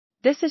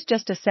This is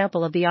just a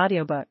sample of the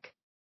audiobook.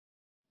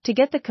 To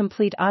get the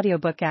complete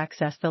audiobook,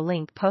 access the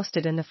link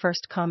posted in the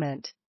first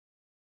comment.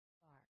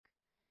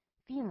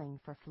 Feeling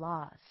for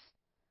flaws.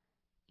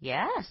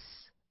 Yes,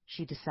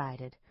 she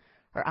decided,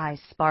 her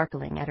eyes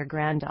sparkling at her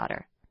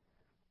granddaughter.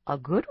 A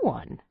good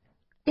one.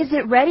 Is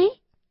it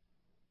ready?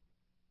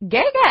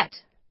 Geget,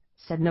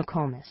 said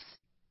Nokomis.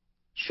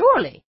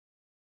 Surely.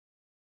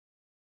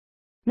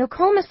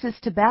 Nokomis's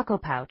tobacco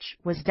pouch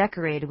was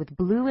decorated with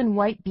blue and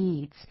white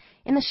beads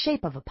in the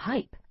shape of a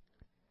pipe.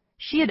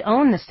 She had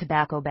owned this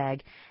tobacco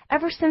bag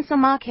ever since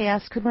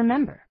Omakayas could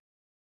remember.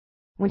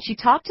 When she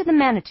talked to the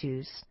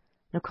Manitous,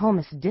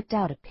 Nokomis dipped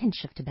out a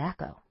pinch of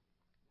tobacco.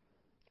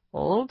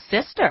 Old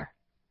sister,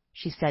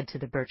 she said to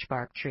the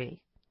birchbark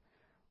tree,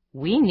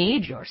 we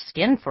need your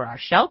skin for our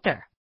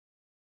shelter.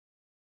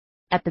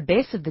 At the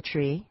base of the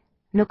tree,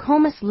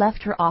 Nokomis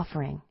left her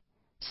offering,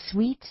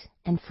 sweet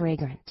and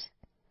fragrant.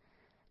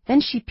 Then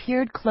she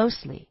peered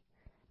closely,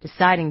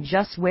 deciding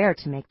just where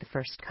to make the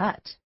first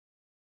cut.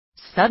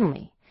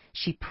 Suddenly,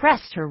 she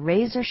pressed her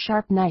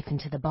razor-sharp knife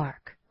into the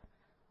bark.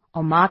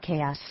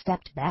 Omakayas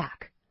stepped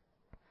back.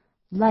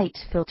 Light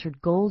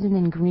filtered golden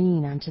and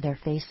green onto their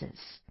faces.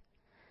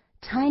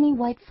 Tiny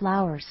white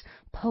flowers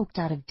poked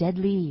out of dead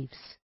leaves.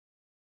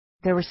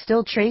 There were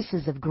still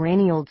traces of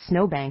grainy old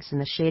snowbanks in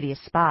the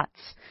shadiest spots,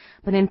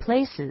 but in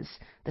places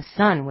the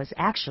sun was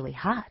actually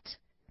hot.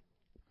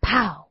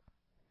 Pow!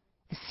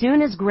 As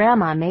soon as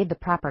Grandma made the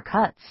proper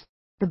cuts,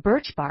 the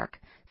birch bark,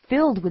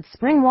 filled with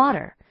spring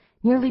water,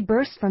 nearly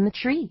burst from the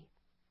tree.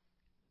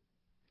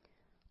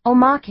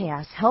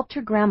 Omakayas helped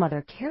her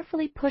grandmother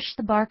carefully push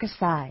the bark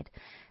aside.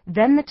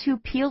 Then the two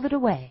peeled it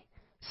away,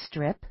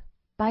 strip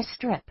by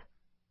strip.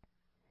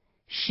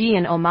 She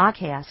and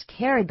Omakayas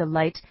carried the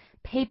light,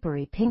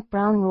 papery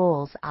pink-brown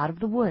rolls out of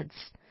the woods,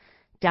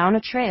 down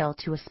a trail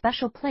to a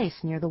special place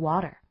near the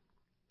water.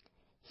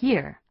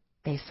 Here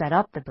they set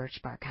up the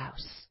Birchbark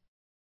House.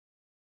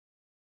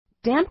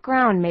 Damp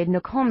ground made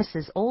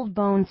Nokomis's old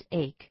bones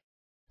ache,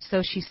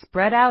 so she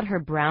spread out her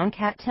brown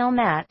cattail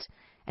mat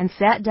and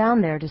sat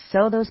down there to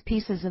sew those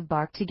pieces of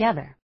bark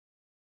together.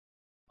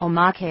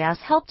 Omakayas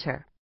helped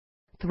her,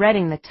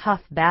 threading the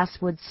tough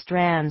basswood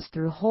strands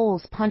through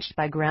holes punched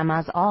by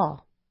Grandma's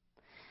awl.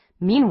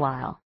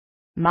 Meanwhile,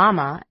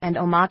 Mama and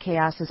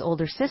Omakayas's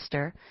older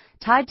sister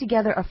tied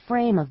together a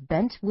frame of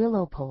bent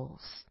willow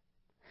poles.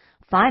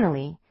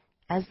 Finally,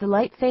 as the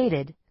light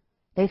faded,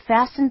 they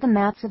fastened the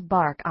mats of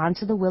bark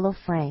onto the willow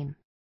frame,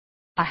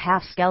 a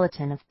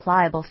half-skeleton of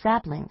pliable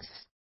saplings.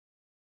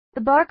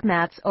 The bark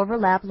mats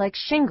overlapped like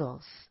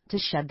shingles to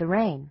shed the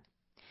rain.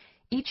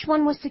 Each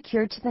one was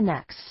secured to the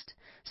next,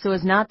 so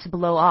as not to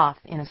blow off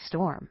in a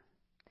storm.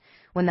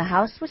 When the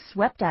house was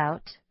swept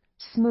out,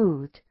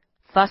 smoothed,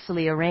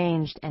 fussily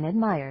arranged, and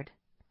admired,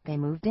 they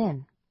moved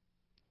in.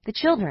 The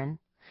children,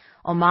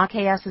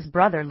 Omakayas's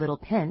brother, Little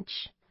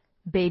Pinch,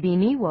 Baby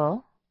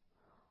Niwo,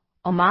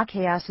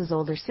 Omakayas's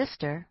older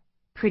sister,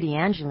 Pretty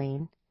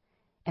Angeline,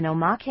 and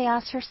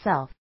Omakayas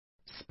herself,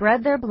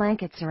 spread their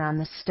blankets around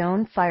the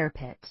stone fire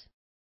pit.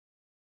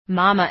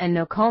 Mama and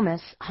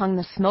Nokomis hung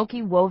the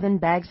smoky woven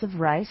bags of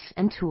rice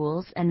and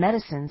tools and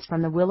medicines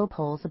from the willow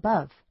poles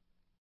above.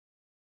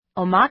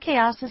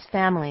 Omakayas's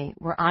family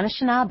were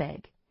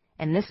Anishinaabeg,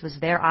 and this was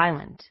their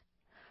island.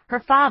 Her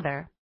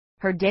father,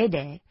 her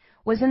Dede,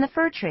 was in the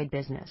fur trade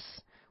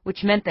business,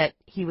 which meant that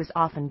he was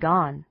often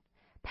gone,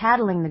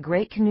 paddling the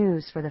great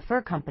canoes for the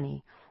fur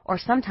company, or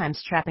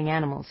sometimes trapping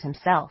animals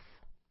himself.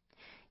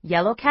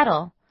 Yellow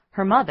Kettle,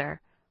 her mother,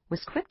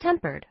 was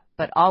quick-tempered,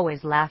 but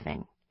always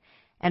laughing,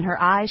 and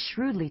her eyes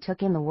shrewdly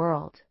took in the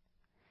world.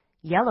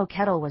 Yellow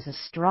Kettle was a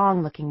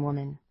strong-looking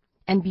woman,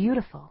 and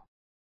beautiful.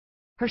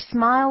 Her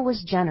smile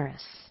was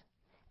generous,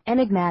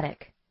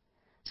 enigmatic,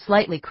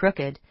 slightly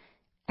crooked,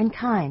 and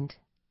kind.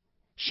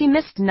 She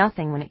missed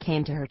nothing when it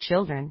came to her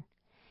children.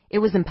 It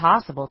was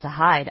impossible to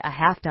hide a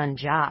half-done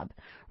job,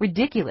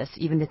 ridiculous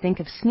even to think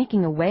of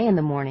sneaking away in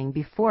the morning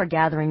before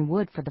gathering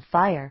wood for the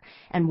fire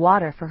and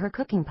water for her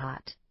cooking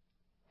pot.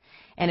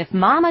 And if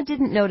Mama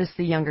didn't notice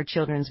the younger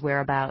children's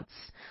whereabouts,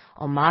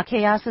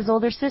 Omakayas's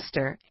older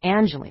sister,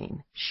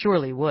 Angeline,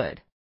 surely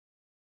would.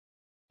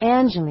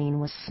 Angeline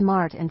was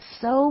smart and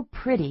so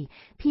pretty,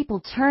 people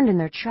turned in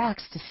their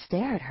tracks to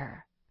stare at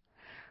her.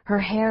 Her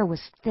hair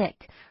was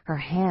thick, her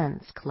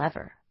hands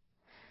clever.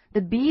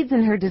 The beads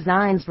in her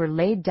designs were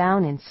laid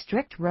down in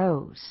strict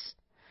rows.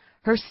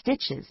 Her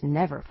stitches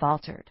never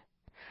faltered.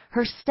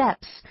 Her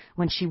steps,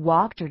 when she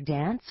walked or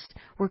danced,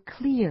 were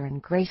clear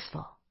and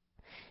graceful.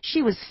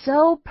 She was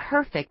so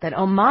perfect that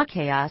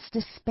Omakayas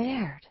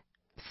despaired.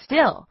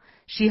 Still,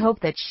 she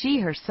hoped that she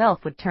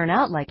herself would turn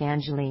out like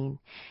Angeline,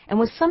 and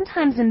was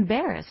sometimes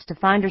embarrassed to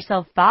find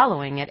herself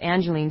following at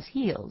Angeline's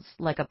heels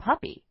like a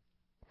puppy.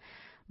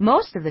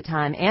 Most of the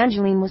time,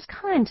 Angeline was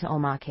kind to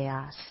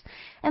Omakayas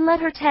and let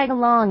her tag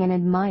along and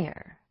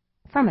admire,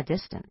 from a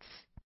distance.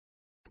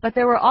 But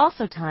there were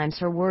also times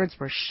her words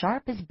were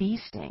sharp as bee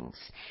stings,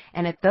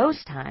 and at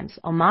those times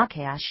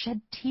Omakayas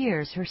shed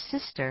tears her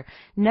sister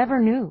never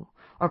knew,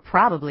 or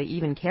probably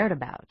even cared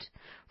about,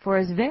 for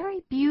as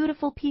very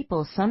beautiful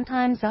people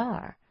sometimes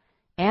are,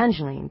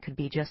 Angeline could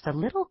be just a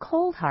little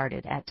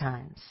cold-hearted at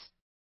times.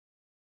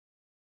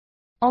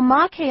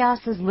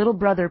 Omakayas's little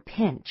brother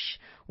Pinch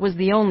was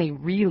the only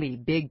really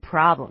big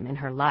problem in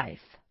her life.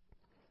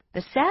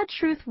 The sad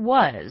truth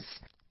was,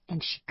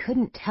 and she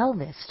couldn't tell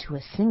this to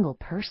a single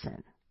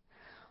person,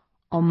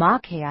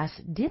 Omakayas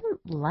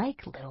didn't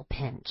like little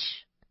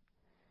Pinch.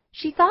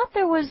 She thought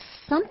there was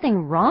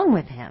something wrong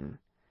with him.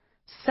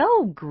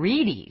 So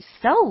greedy,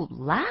 so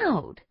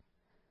loud.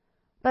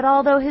 But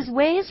although his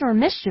ways were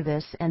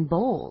mischievous and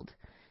bold,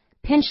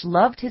 Pinch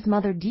loved his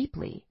mother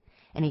deeply,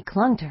 and he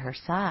clung to her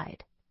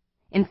side.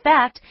 In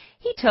fact,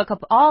 he took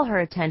up all her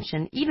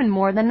attention even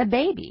more than the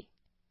baby.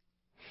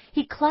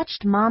 He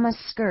clutched Mama's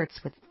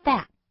skirts with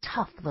fat,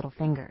 tough little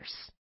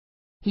fingers.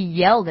 He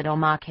yelled at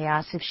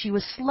Omakayas if she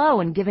was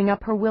slow in giving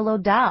up her willow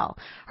doll,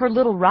 her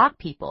little rock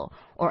people,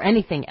 or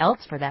anything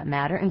else for that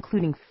matter,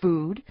 including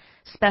food,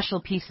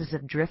 special pieces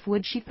of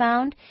driftwood she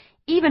found,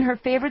 even her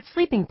favorite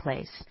sleeping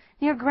place,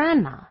 near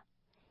Grandma.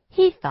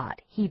 He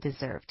thought he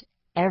deserved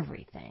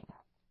everything.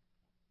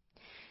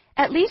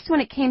 At least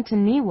when it came to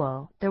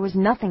Niwo, there was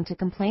nothing to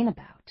complain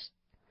about.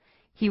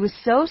 He was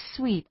so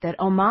sweet that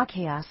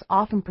Omakayas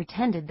often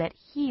pretended that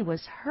he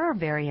was her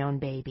very own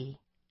baby.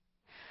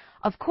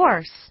 Of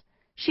course,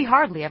 she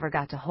hardly ever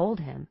got to hold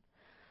him,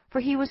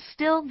 for he was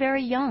still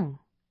very young.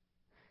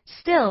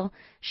 Still,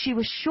 she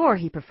was sure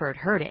he preferred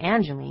her to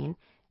Angeline,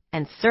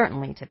 and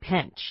certainly to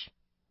Pinch.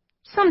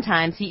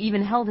 Sometimes he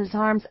even held his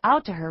arms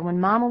out to her when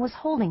Mama was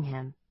holding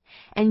him,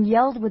 and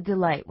yelled with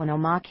delight when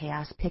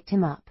Omakayas picked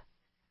him up.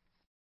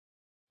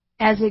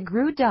 As it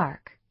grew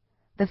dark,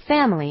 the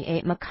family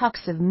ate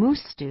makuks of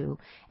moose stew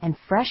and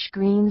fresh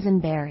greens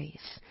and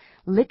berries,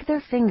 licked their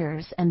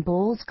fingers and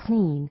bowls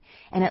clean,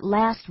 and at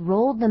last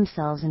rolled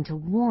themselves into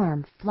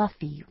warm,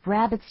 fluffy,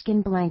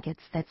 rabbit-skin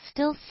blankets that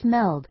still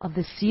smelled of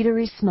the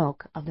cedary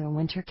smoke of their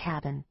winter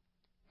cabin.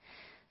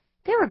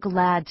 They were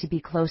glad to be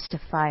close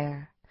to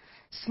fire,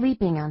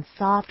 sleeping on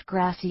soft,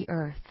 grassy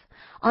earth,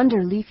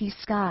 under leafy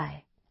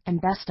sky,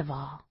 and best of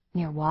all,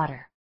 near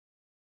water.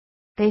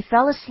 They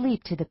fell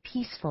asleep to the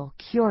peaceful,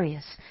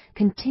 curious,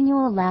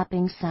 continual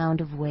lapping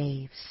sound of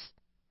waves.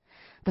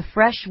 The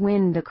fresh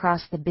wind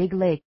across the big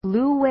lake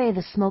blew away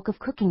the smoke of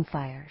cooking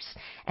fires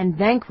and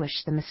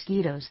vanquished the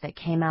mosquitoes that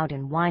came out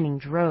in whining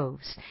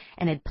droves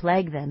and had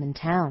plagued them in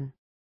town.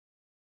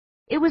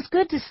 It was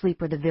good to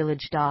sleep where the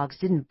village dogs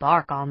didn't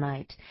bark all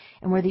night,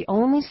 and where the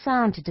only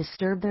sound to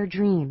disturb their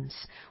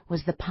dreams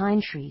was the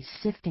pine trees'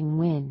 sifting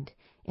wind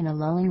in a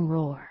lulling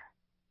roar.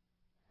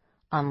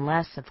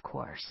 Unless, of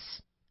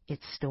course, it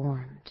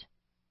stormed.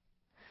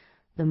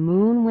 The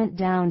moon went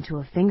down to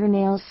a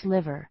fingernail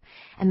sliver,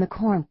 and the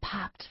corn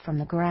popped from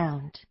the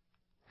ground.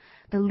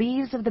 The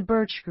leaves of the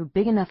birch grew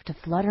big enough to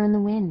flutter in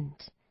the wind.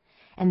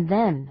 And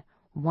then,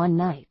 one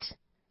night,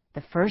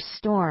 the first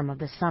storm of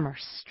the summer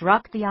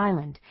struck the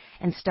island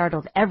and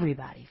startled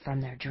everybody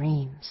from their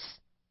dreams.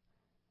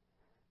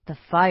 The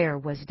fire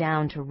was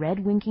down to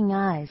red winking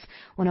eyes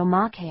when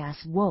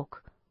Omakayas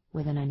woke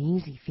with an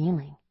uneasy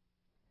feeling.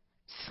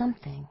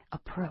 Something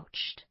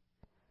approached.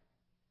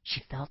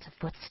 She felt a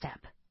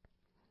footstep.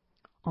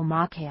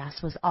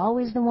 Omakayas was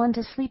always the one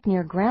to sleep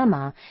near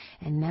Grandma,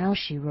 and now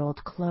she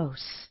rolled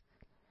close.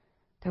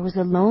 There was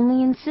a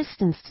lonely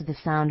insistence to the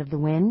sound of the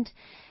wind,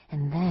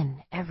 and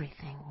then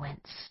everything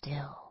went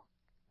still.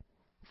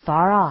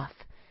 Far off,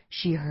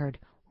 she heard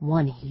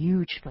one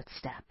huge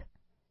footstep.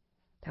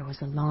 There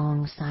was a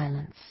long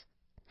silence.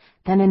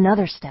 Then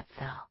another step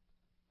fell.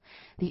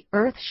 The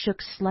earth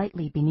shook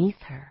slightly beneath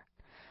her,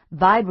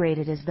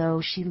 vibrated as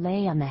though she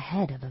lay on the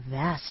head of a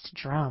vast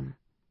drum.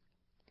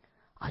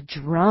 A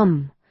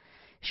drum!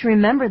 She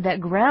remembered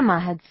that Grandma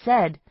had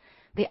said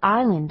the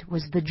island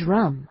was the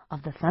drum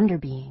of the thunder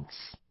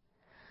beings.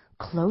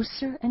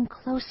 Closer and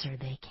closer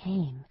they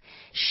came,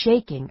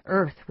 shaking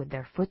earth with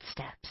their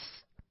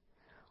footsteps.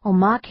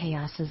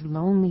 Omakayas's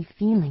lonely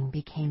feeling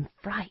became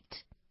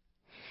fright.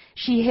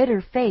 She hid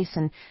her face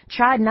and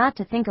tried not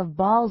to think of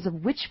balls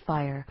of witch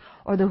fire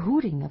or the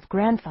hooting of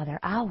Grandfather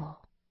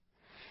Owl.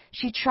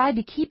 She tried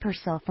to keep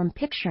herself from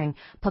picturing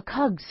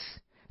pakugs,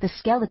 the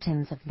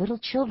skeletons of little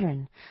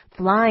children,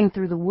 flying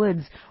through the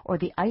woods, or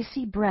the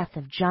icy breath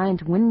of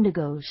giant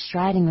wendigos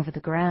striding over the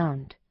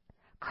ground,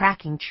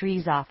 cracking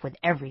trees off with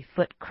every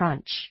foot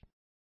crunch.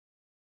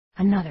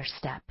 Another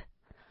step.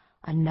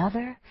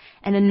 Another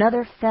and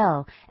another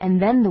fell,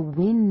 and then the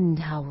wind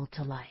howled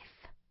to life.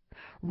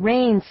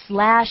 Rain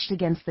slashed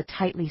against the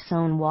tightly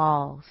sewn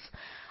walls.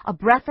 A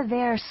breath of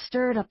air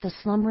stirred up the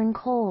slumbering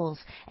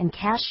coals and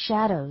cast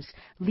shadows,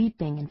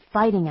 leaping and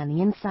fighting on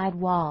the inside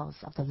walls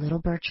of the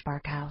little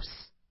Birchbark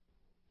House.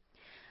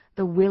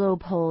 The willow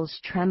poles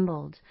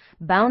trembled,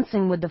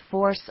 bouncing with the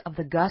force of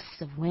the gusts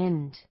of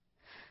wind.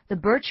 The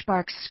birch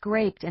bark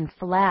scraped and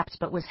flapped,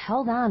 but was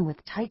held on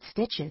with tight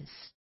stitches.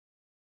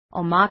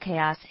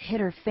 Omakayas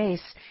hid her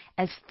face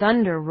as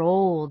thunder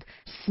rolled,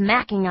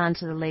 smacking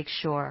onto the lake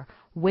shore,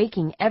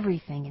 waking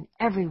everything and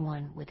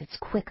everyone with its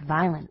quick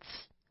violence.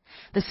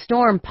 The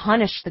storm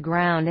punished the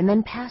ground and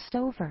then passed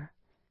over,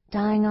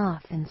 dying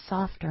off in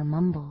softer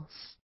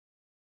mumbles.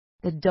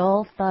 The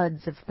dull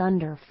thuds of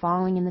thunder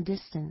falling in the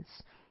distance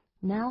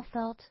now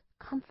felt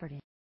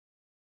comforting.